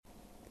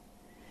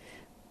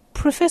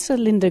Professor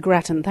Lynda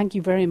Gratton, thank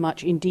you very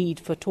much indeed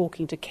for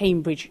talking to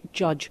Cambridge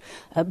Judge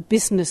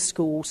Business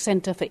School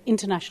Centre for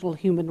International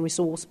Human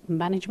Resource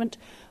Management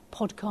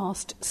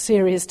podcast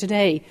series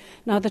today.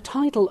 Now, the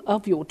title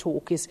of your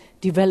talk is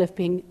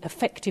Developing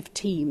Effective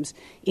Teams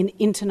in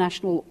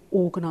International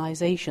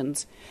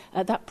Organisations.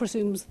 That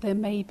presumes there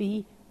may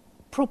be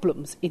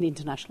problems in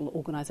international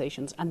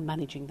organisations and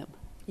managing them.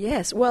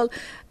 Yes, well,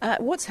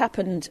 what's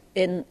happened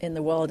in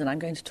the world, and I'm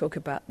going to talk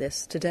about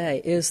this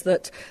today, is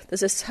that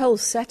there's this whole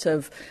set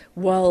of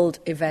world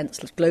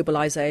events, like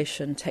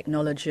globalisation,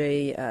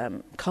 technology,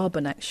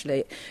 carbon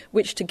actually,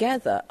 which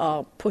together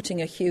are putting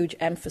a huge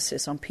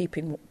emphasis on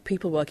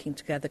people working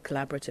together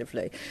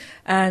collaboratively.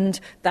 And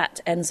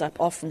that ends up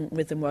often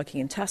with them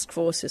working in task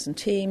forces and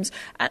teams.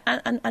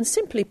 And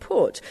simply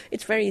put,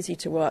 it's very easy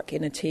to work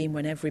in a team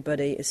when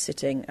everybody is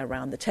sitting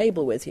around the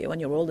table with you and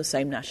you're all the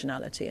same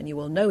nationality and you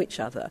all know each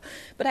other.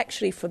 But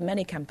actually, for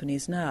many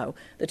companies now,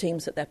 the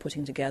teams that they're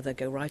putting together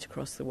go right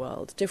across the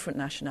world, different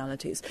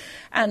nationalities.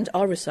 And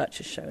our research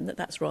has shown that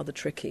that's rather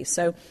tricky.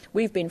 So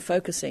we've been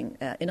focusing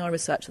in our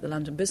research at the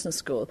London Business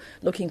School,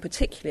 looking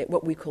particularly at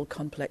what we call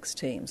complex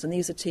teams. And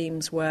these are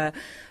teams where,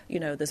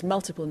 there's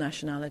multiple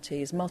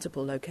nationalities,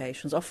 multiple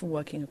locations, often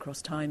working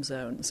across time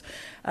zones.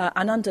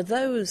 And under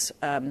those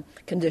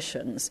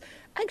conditions,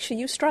 actually,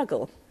 you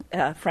struggle,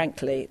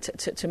 frankly,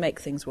 to make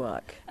things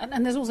work.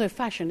 And there's also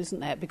fashion, isn't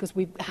there? Because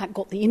we've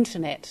got the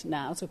internet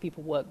now, so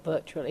people work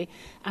virtually,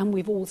 and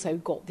we've also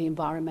got the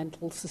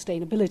environmental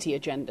sustainability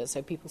agenda.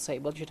 So people say,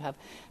 well, you should have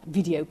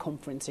video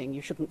conferencing,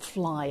 you shouldn't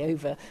fly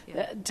over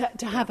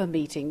to have a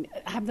meeting.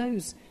 Have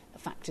those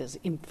factors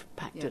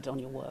impacted on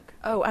your work?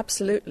 Oh,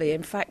 absolutely.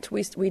 In fact,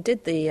 we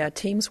did the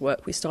Teams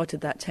work. We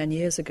started that 10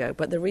 years ago.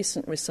 But the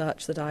recent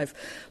research that I've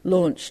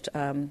launched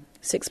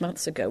 6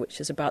 months ago, which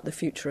is about the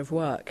future of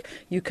work,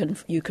 you can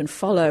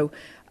follow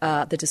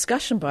the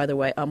discussion, by the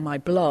way, on my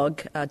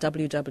blog,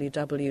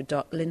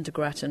 www.Lynda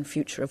Gratton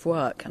Future of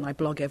Work, and I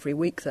blog every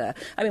week there.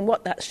 I mean,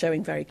 what that's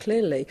showing very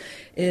clearly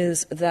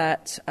is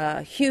that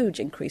huge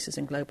increases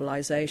in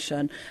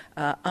globalization,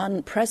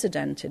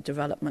 unprecedented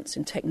developments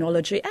in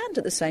technology, and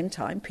at the same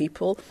time,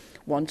 people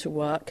want to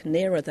work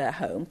nearer their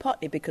home,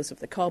 partly because of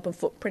the carbon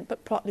footprint,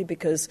 but partly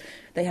because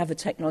they have the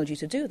technology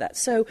to do that.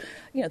 So,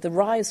 the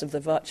rise of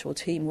the virtual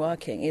team working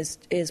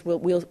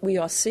we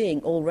are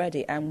seeing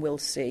already, and will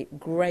see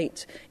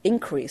great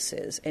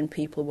increases in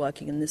people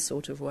working in this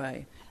sort of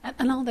way.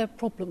 And are there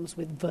problems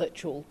with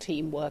virtual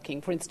team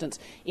working? For instance,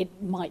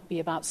 it might be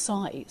about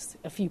size.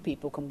 A few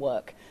people can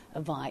work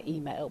via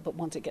email, but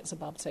once it gets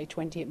above, say,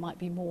 20, it might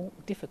be more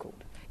difficult.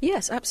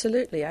 Yes,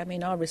 absolutely. I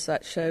mean, our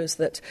research shows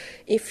that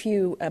if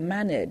you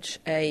manage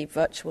a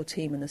virtual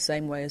team in the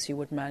same way as you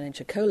would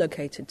manage a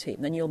co-located team,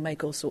 then you'll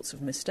make all sorts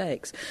of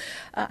mistakes.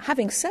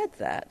 Having said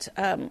that,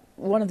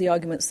 one of the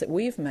arguments that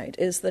we've made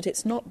is that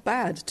it's not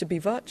bad to be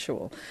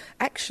virtual.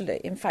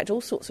 Actually, in fact,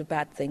 all sorts of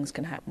bad things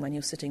can happen when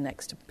you're sitting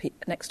next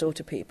door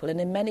to people.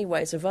 And in many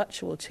ways, a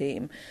virtual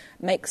team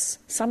makes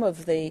some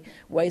of the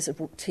ways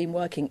of team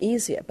working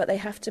easier, but they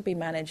have to be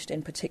managed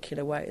in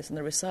particular ways. And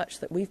the research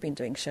that we've been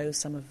doing shows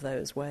some of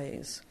those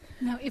ways.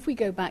 Now, if we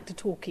go back to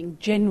talking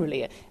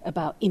generally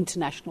about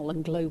international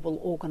and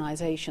global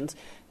organisations,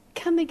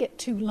 can they get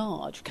too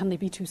large? Can they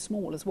be too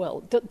small as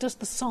well? Does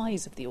the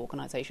size of the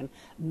organisation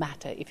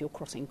matter if you're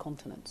crossing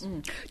continents?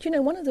 Do you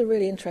know, one of the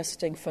really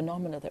interesting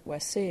phenomena that we're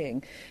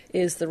seeing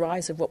is the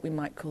rise of what we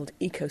might call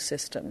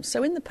ecosystems.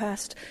 So in the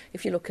past,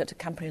 if you look at a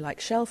company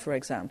like Shell, for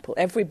example,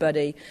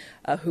 everybody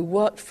who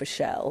worked for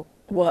Shell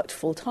worked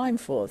full-time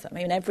for them.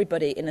 I mean,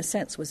 everybody, in a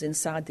sense, was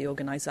inside the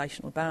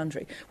organisational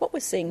boundary. What we're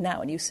seeing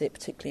now, and you see it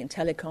particularly in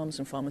telecoms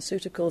and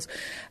pharmaceuticals,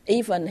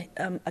 even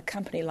a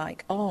company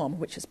like Arm,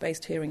 which is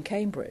based here in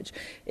Cambridge,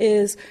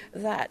 is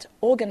that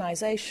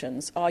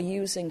organisations are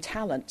using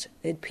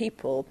talented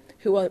people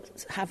who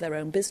have their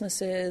own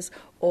businesses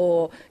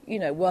or,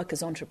 work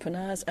as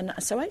entrepreneurs. And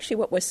so actually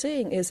what we're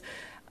seeing is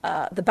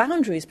the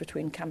boundaries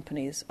between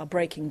companies are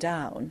breaking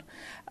down,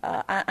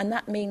 and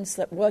that means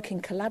that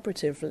working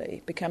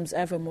collaboratively becomes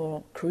ever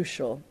more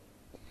crucial.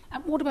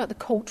 And what about the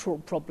cultural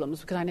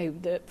problems? Because I know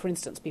that, for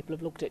instance, people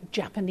have looked at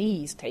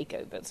Japanese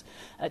takeovers,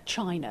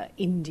 China,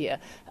 India.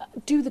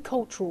 Do the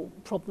cultural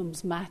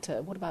problems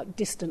matter? What about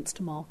distance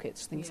to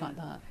markets, things like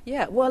that?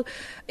 Yeah, well,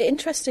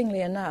 interestingly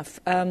enough,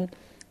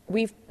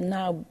 we've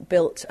now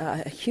built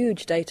a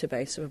huge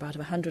database of about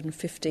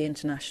 150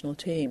 international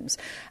teams,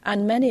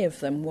 and many of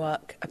them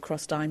work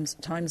across time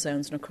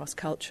zones and across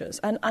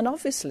cultures. And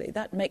obviously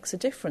that makes a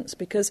difference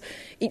because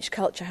each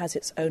culture has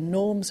its own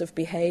norms of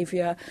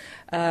behaviour.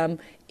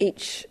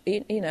 Each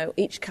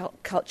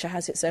culture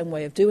has its own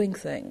way of doing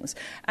things,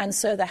 and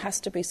so there has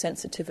to be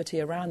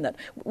sensitivity around that.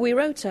 We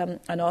wrote an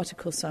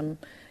article some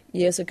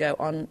years ago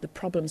on the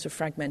problems of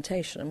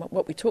fragmentation, and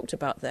what we talked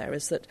about there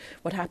is that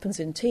what happens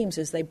in teams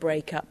is they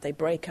break up,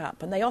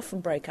 and they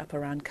often break up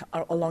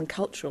along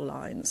cultural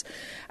lines,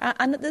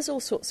 and there's all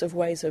sorts of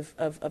ways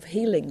of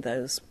healing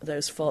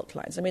those fault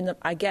lines. I mean,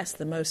 I guess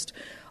the most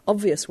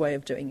obvious way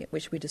of doing it,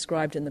 which we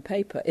described in the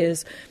paper,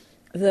 is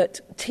that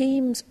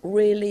teams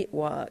really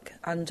work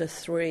under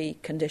three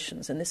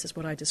conditions, and this is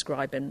what I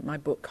describe in my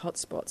book,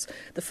 Hotspots.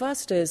 The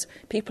first is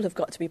people have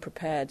got to be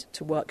prepared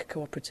to work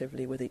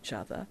cooperatively with each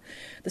other.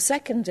 The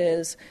second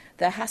is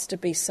there has to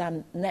be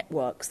some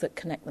networks that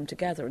connect them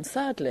together. And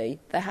thirdly,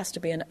 there has to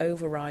be an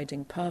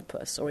overriding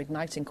purpose or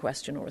igniting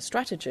question or a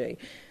strategy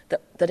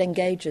that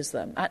engages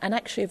them. And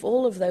actually, of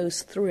all of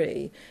those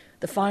three,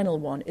 the final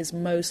one is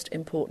most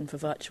important for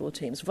virtual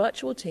teams.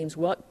 Virtual teams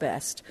work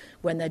best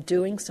when they're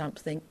doing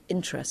something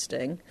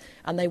interesting,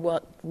 and they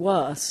work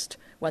worst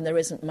when there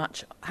isn't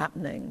much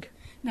happening.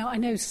 Now, I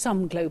know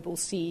some global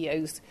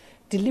CEOs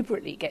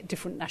deliberately get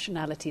different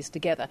nationalities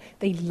together.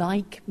 They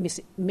like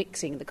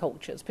mixing the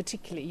cultures,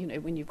 particularly,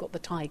 when you've got the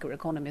tiger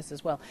economies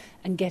as well,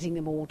 and getting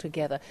them all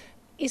together.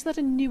 Is that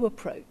a new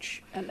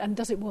approach, and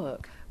does it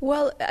work?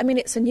 Well, I mean,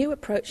 it's a new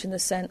approach in the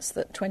sense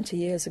that 20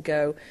 years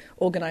ago,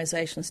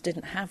 organisations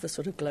didn't have the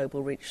sort of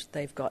global reach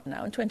they've got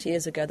now, and 20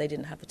 years ago they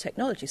didn't have the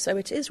technology, so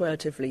it is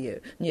relatively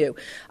new.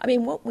 I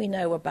mean, what we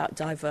know about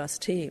diverse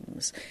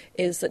teams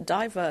is that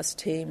diverse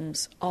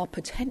teams are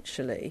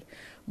potentially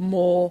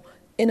more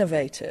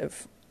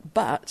innovative,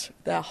 but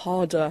they're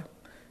harder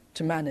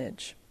to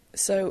manage.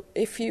 So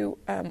if you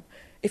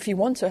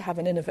want to have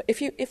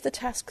if the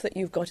task that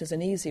you've got is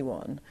an easy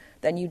one,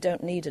 then you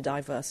don't need a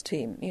diverse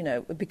team,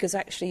 because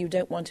actually you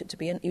don't want it to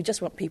be, you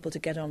just want people to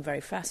get on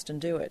very fast and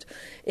do it.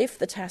 If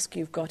the task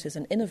you've got is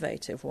an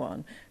innovative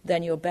one,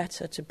 then you're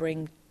better to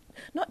bring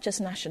not just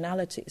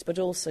nationalities, but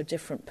also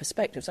different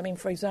perspectives. I mean,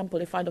 for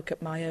example, if I look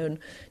at my own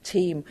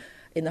team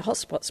in the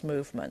Hotspots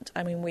movement,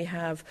 I mean, we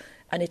have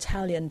an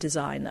Italian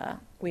designer,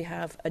 we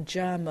have a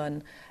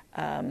German,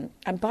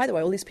 and by the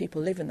way, all these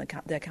people live in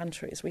their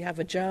countries. We have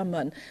a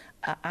German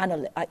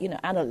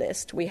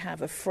analyst, we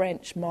have a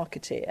French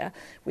marketeer,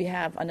 we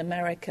have an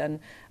American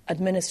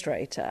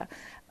administrator,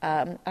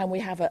 and we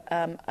have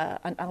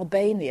an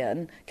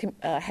Albanian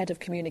head of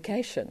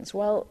communications.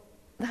 Well,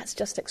 that's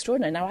just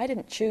extraordinary. Now, I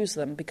didn't choose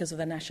them because of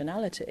their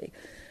nationality.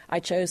 I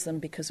chose them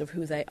because of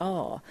who they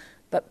are.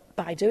 But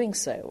by doing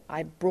so,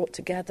 I brought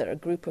together a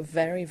group of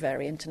very,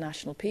 very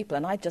international people.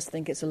 And I just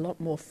think it's a lot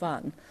more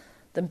fun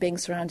than being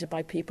surrounded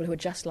by people who are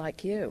just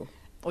like you.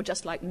 Or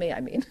just like me,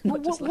 I mean.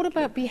 What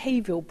about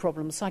behavioural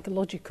problems,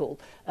 psychological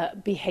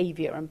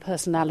behaviour and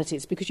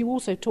personalities? Because you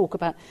also talk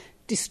about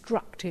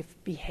destructive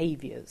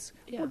behaviours.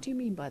 Yeah. What do you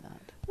mean by that?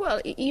 Well,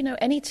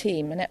 any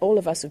team, and all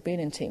of us have been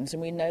in teams,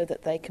 and we know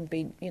that they can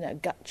be,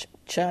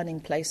 gut-churning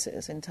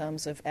places in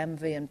terms of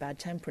envy and bad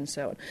temper and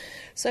so on.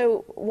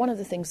 So one of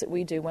the things that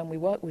we do when we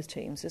work with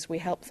teams is we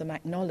help them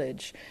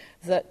acknowledge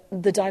that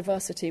the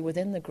diversity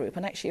within the group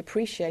and actually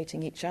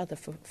appreciating each other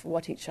for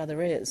what each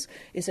other is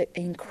an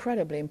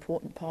incredibly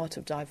important part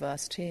of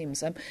diverse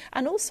teams.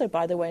 And also,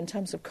 by the way, in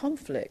terms of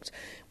conflict,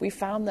 we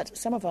found that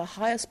some of our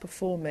highest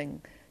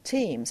performing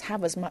teams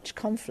have as much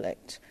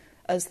conflict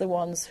as the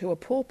ones who are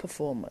poor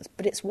performers,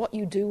 but it's what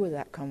you do with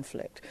that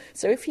conflict.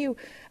 So for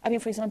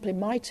example, in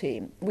my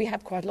team, we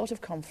have quite a lot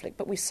of conflict,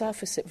 but we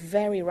surface it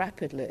very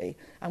rapidly,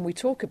 and we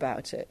talk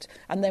about it,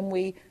 and then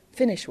we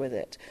finish with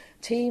it.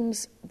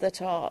 Teams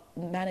that are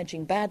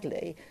managing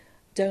badly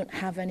don't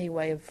have any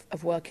way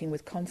of working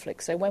with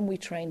conflict. So when we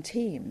train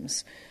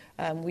teams,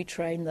 we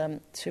train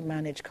them to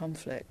manage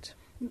conflict.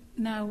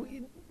 Now,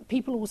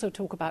 people also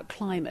talk about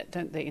climate,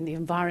 don't they, in the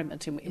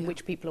environment in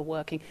which people are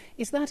working.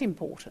 Is that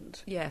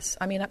important? Yes,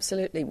 I mean,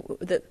 absolutely.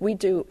 We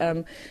do,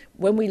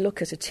 when we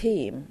look at a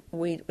team,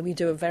 we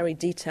do a very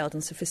detailed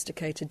and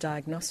sophisticated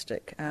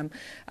diagnostic, and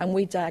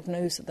we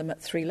diagnose them at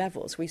three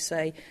levels. We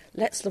say,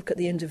 let's look at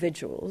the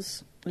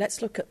individuals,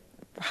 let's look at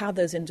how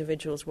those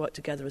individuals work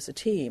together as a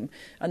team,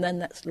 and then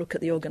let's look at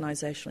the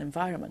organisational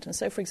environment. And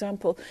so, for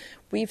example,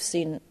 we've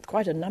seen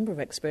quite a number of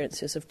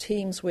experiences of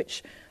teams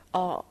which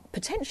are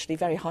potentially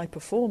very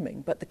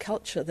high-performing, but the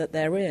culture that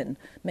they're in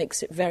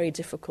makes it very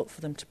difficult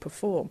for them to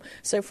perform.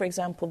 So, for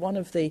example, one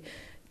of the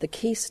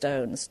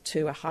keystones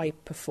to a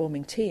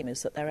high-performing team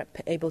is that they're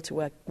able to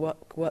work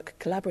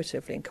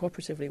collaboratively and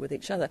cooperatively with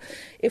each other.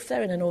 If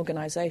they're in an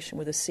organisation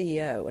with a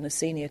CEO and a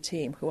senior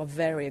team who are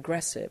very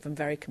aggressive and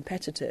very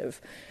competitive,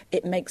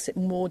 it makes it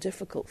more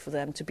difficult for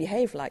them to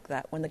behave like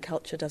that when the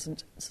culture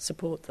doesn't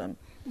support them.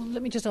 Well,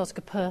 let me just ask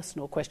a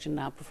personal question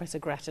now, Professor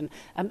Gratton.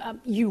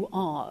 You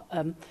are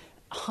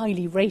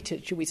highly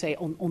rated, should we say,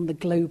 on the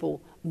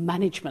global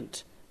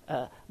management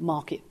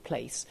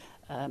marketplace.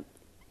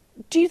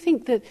 Do you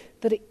think that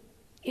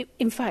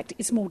in fact,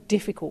 it's more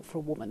difficult for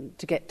a woman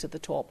to get to the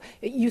top?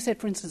 You said,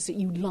 for instance, that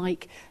you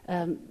like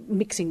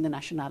mixing the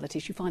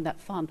nationalities. You find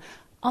that fun.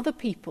 Other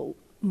people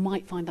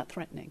might find that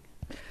threatening.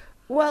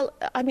 Well,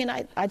 I mean,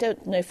 I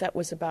don't know if that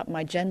was about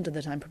my gender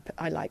that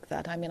I like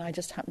that. I mean, I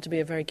just happen to be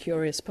a very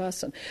curious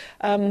person.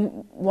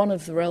 One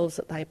of the roles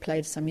that I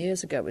played some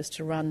years ago was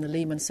to run the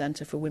Lehman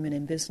Center for Women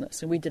in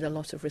Business, and we did a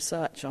lot of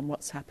research on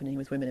what's happening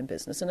with women in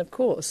business. And of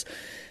course,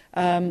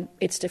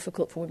 it's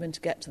difficult for women to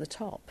get to the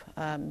top.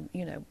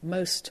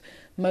 Most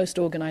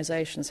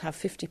organizations have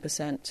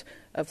 50%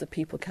 of the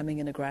people coming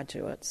in are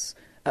graduates.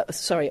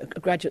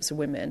 Graduates are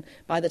women.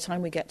 By the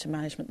time we get to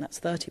management, that's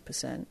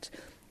 30%.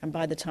 And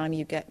by the time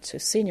you get to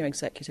senior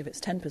executive, it's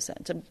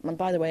 10%. And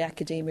by the way,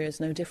 academia is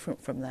no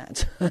different from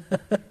that.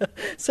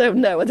 So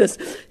no,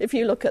 if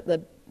you look at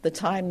the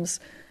Times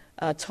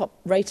top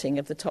rating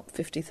of the top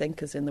 50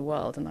 thinkers in the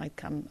world, and I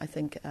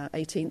think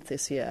 18th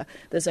this year,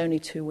 there's only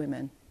 2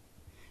 women.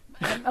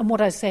 And what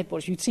I said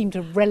was you seem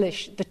to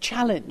relish the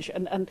challenge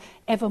and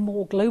ever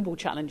more global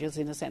challenges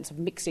in a sense of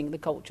mixing the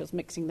cultures,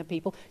 mixing the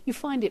people. You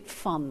find it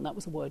fun. That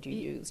was the word you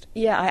used.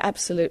 Yeah,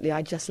 absolutely.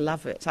 I just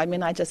love it. I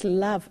mean, I just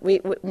love...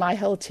 my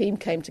whole team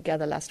came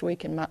together last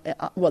week,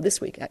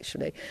 this week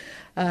actually,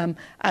 and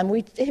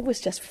it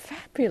was just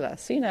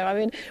fabulous. You know, I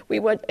mean,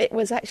 it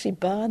was actually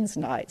Burns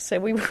night, so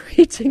we were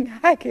eating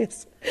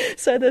haggis.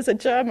 So there's a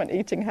German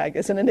eating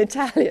haggis and an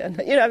Italian.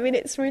 You know, I mean,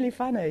 it's really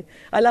funny.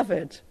 I love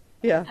it.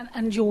 Yeah.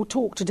 And your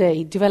talk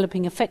today,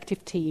 developing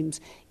effective teams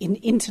in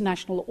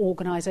international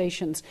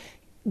organisations,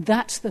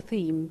 that's the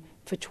theme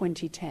for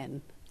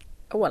 2010.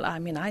 Well, I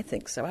mean, I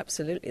think so,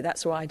 absolutely.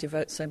 That's why I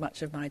devote so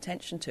much of my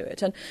attention to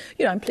it. And,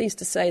 you know, I'm pleased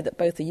to say that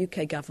both the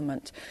UK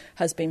government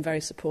has been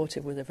very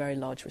supportive with a very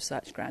large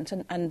research grant.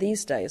 And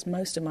these days,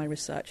 most of my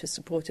research is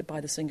supported by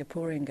the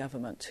Singaporean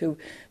government, who,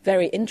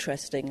 very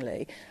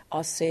interestingly,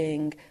 are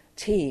seeing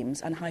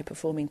teams and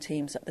high-performing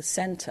teams at the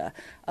centre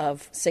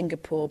of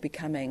Singapore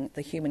becoming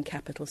the human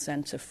capital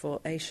centre for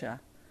Asia.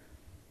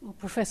 Well,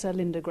 Professor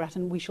Lynda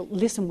Gratton, we shall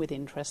listen with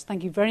interest.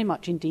 Thank you very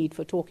much indeed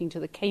for talking to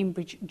the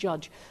Cambridge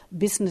Judge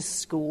Business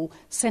School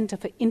Centre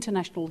for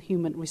International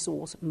Human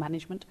Resource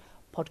Management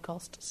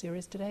podcast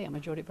series today. I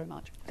enjoyed it very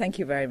much. Thank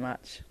you very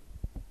much.